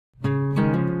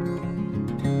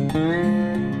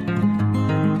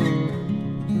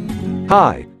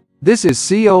Hi, this is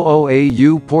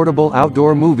COOAU Portable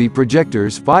Outdoor Movie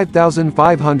Projectors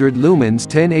 5500 Lumens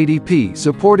 1080p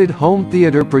supported home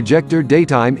theater projector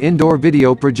daytime indoor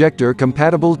video projector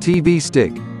compatible TV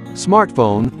stick,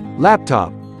 smartphone,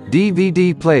 laptop,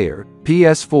 DVD player,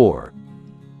 PS4.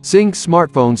 Sync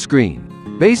smartphone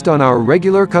screen. Based on our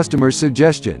regular customer's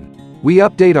suggestion, we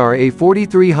update our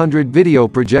A4300 video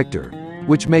projector,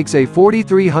 which makes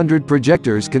A4300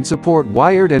 projectors can support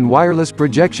wired and wireless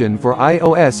projection for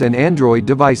iOS and Android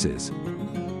devices.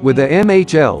 With a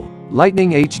MHL,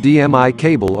 Lightning HDMI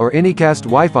cable or Anycast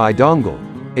Wi-Fi dongle,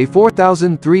 a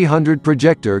 4300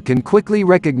 projector can quickly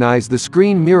recognize the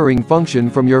screen mirroring function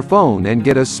from your phone and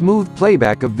get a smooth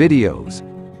playback of videos.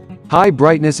 High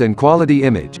brightness and quality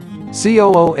image.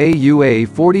 COOAU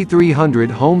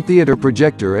A4300 home theater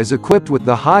projector is equipped with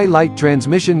the high light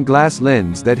transmission glass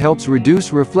lens that helps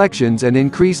reduce reflections and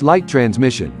increase light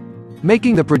transmission,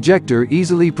 making the projector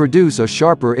easily produce a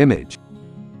sharper image.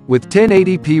 With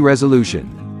 1080p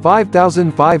resolution,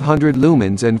 5500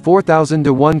 lumens and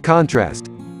 4000:1 contrast,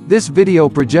 this video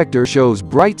projector shows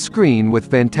bright screen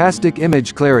with fantastic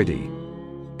image clarity.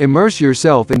 Immerse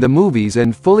yourself in the movies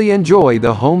and fully enjoy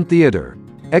the home theater.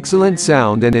 Excellent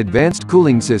sound and advanced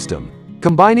cooling system.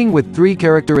 Combining with three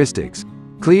characteristics: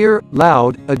 clear,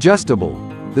 loud, adjustable,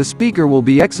 the speaker will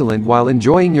be excellent while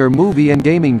enjoying your movie and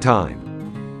gaming time.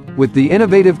 With the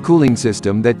innovative cooling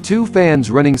system that two fans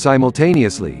running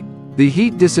simultaneously, the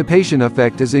heat dissipation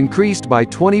effect is increased by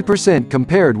 20%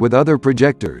 compared with other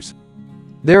projectors.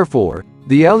 Therefore,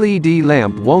 the LED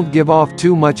lamp won't give off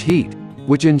too much heat,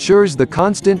 which ensures the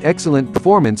constant excellent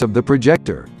performance of the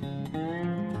projector.